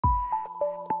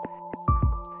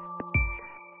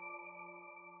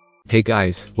Hey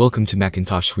guys, welcome to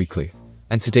Macintosh Weekly.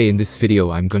 And today in this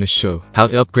video I'm gonna show how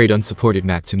to upgrade unsupported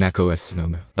Mac to macOS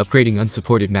Sonoma. Upgrading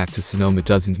unsupported Mac to Sonoma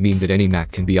doesn't mean that any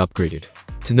Mac can be upgraded.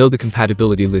 To know the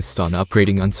compatibility list on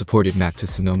upgrading unsupported Mac to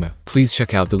Sonoma, please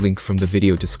check out the link from the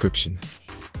video description.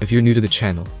 If you're new to the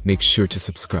channel, make sure to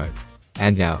subscribe.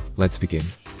 And now, let's begin.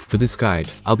 For this guide,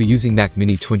 I'll be using Mac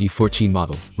Mini 2014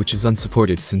 model, which is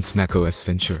unsupported since macOS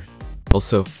Ventura.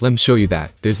 Also, let me show you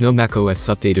that there's no macOS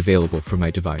update available for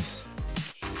my device.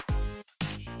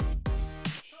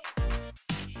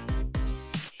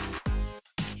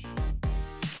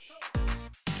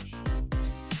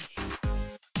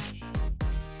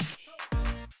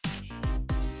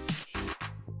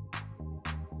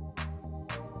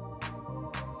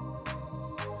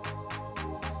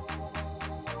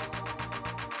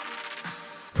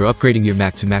 For upgrading your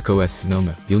Mac to macOS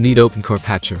Sonoma, you'll need OpenCore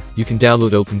Patcher. You can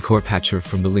download OpenCore Patcher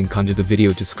from the link under the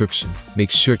video description.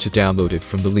 Make sure to download it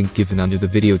from the link given under the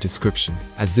video description,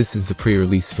 as this is the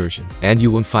pre-release version, and you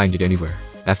won't find it anywhere.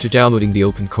 After downloading the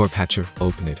OpenCore Patcher,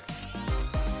 open it.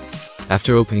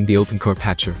 After opening the OpenCore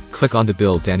Patcher, click on the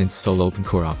Build and Install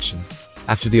OpenCore option.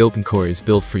 After the OpenCore is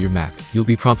built for your Mac, you'll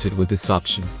be prompted with this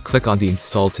option. Click on the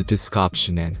Install to Disk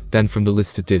option and, then from the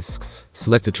list of disks,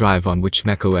 select the drive on which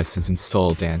macOS is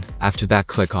installed and, after that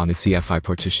click on a CFI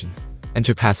partition.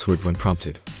 Enter password when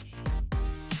prompted.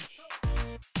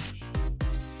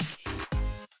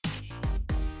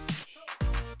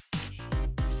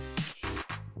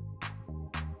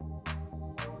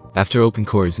 After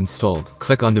OpenCore is installed,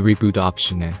 click on the Reboot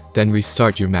option and, then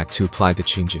restart your Mac to apply the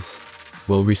changes.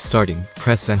 While restarting,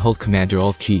 press and hold Command or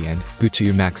Alt key and boot to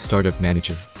your Mac Startup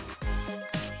Manager.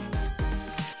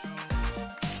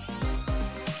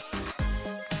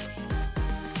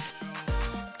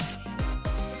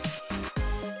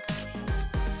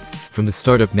 From the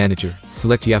Startup Manager,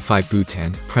 select EFI Boot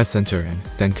and press Enter and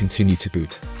then continue to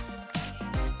boot.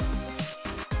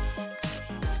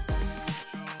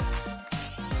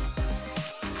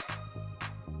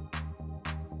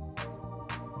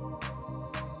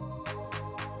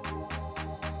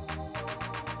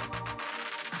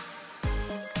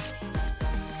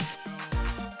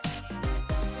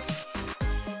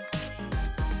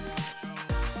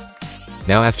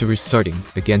 Now after restarting,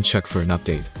 again check for an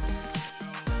update.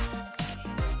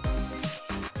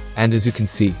 And as you can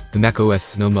see, the macOS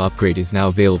Sonoma upgrade is now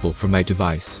available for my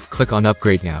device. Click on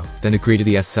Upgrade Now, then agree to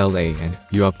the SLA and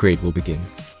your upgrade will begin.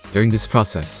 During this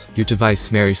process, your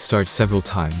device may restart several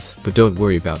times, but don't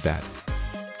worry about that.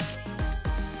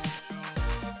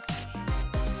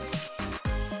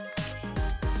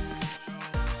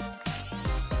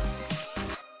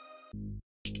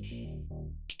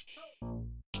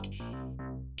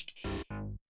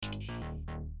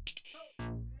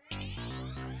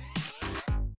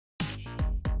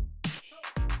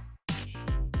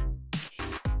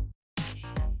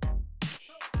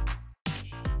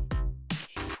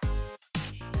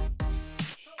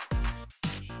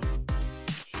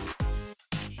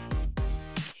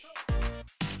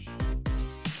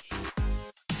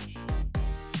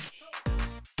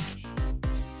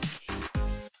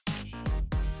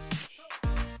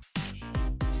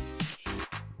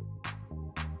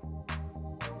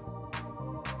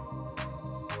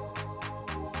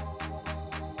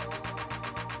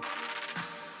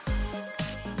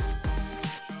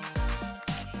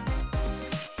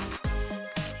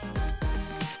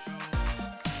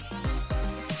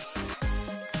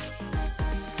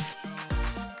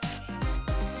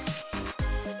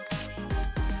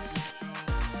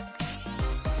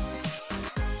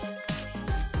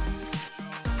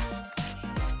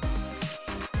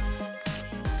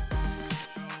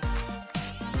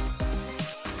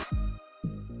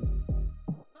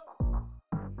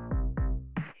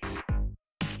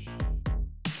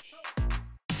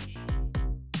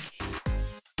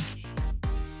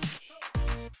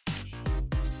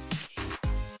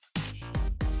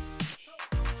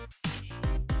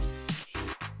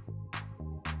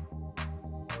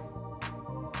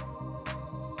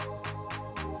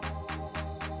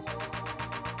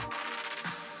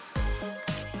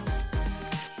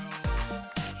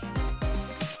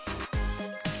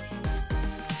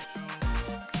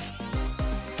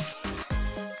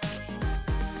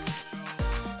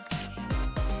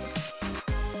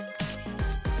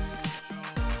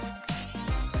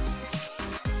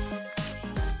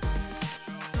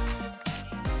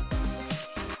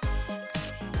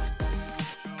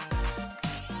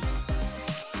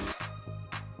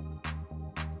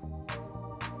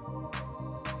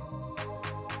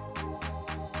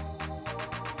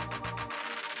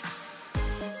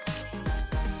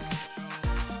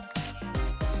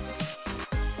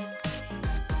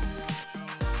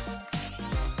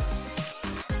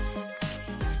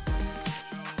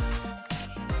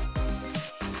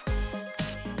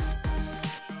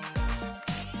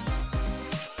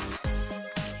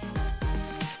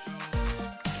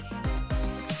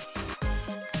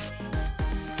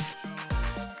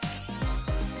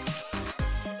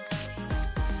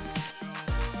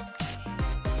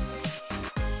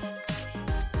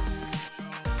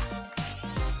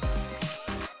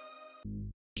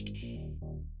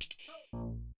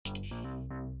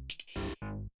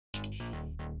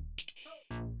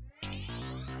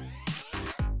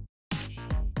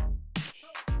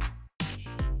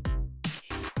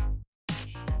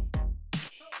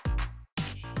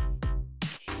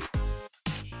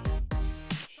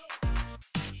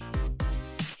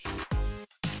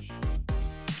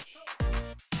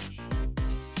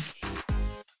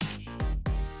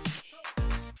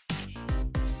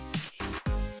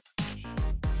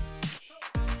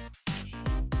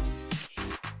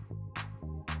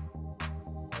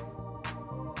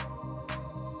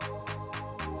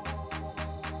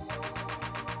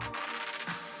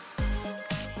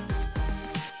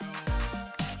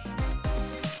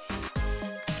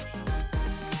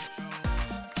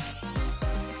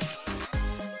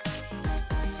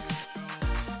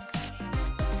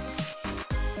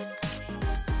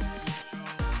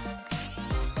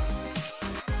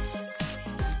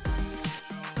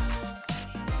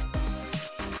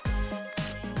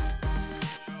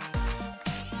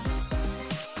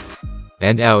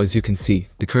 And now as you can see,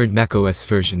 the current macOS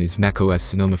version is macOS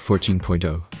Sonoma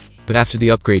 14.0. But after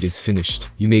the upgrade is finished,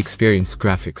 you may experience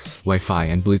graphics, Wi-Fi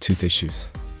and Bluetooth issues.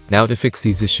 Now to fix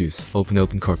these issues,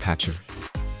 open Core Patcher.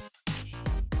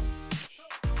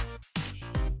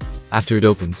 After it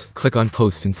opens, click on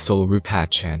Post Install Root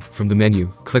Patch and, from the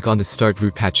menu, click on the Start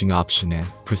Root Patching option and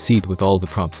proceed with all the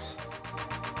prompts.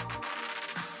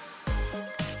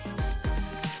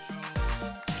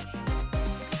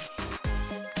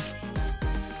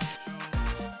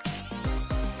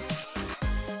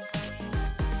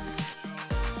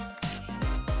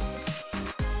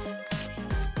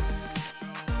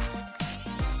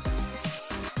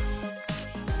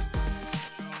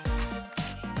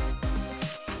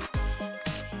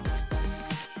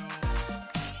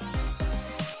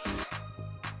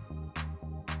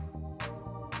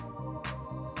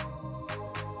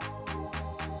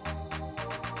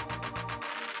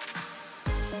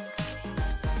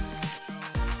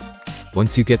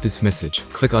 Once you get this message,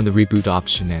 click on the Reboot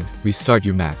option and restart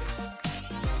your Mac.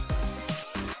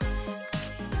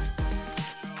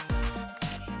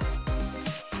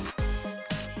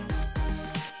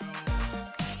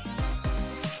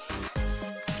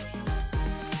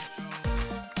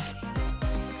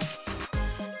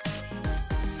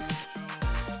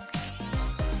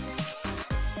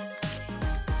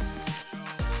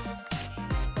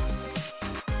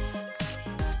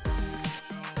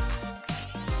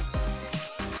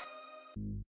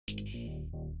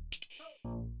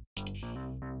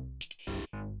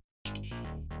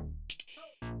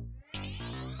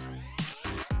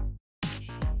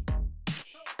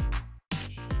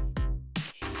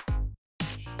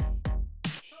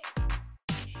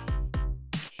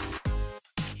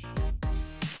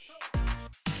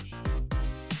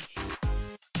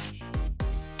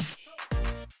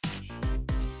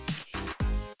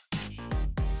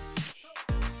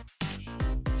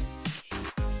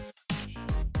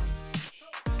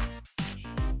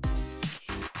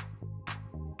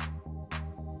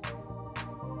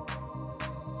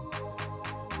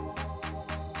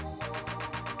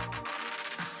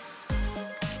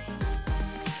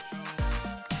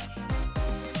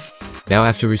 Now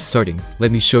after restarting,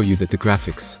 let me show you that the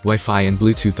graphics, Wi-Fi and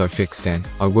Bluetooth are fixed and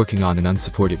are working on an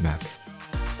unsupported Mac.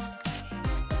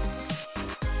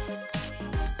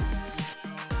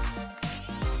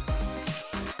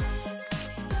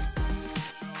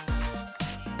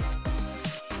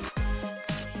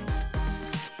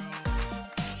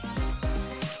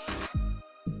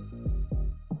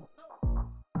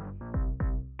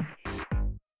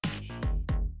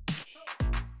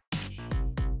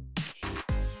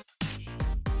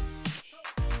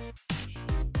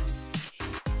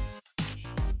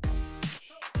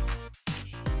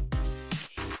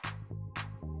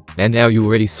 And now you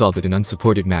already saw that an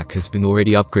unsupported Mac has been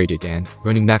already upgraded and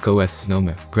running macOS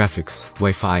Sonoma, graphics,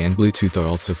 Wi-Fi and Bluetooth are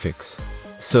also fixed.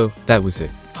 So, that was it.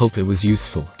 Hope it was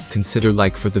useful. Consider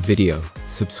like for the video,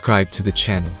 subscribe to the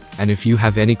channel, and if you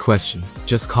have any question,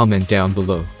 just comment down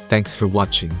below. Thanks for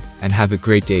watching, and have a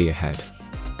great day ahead.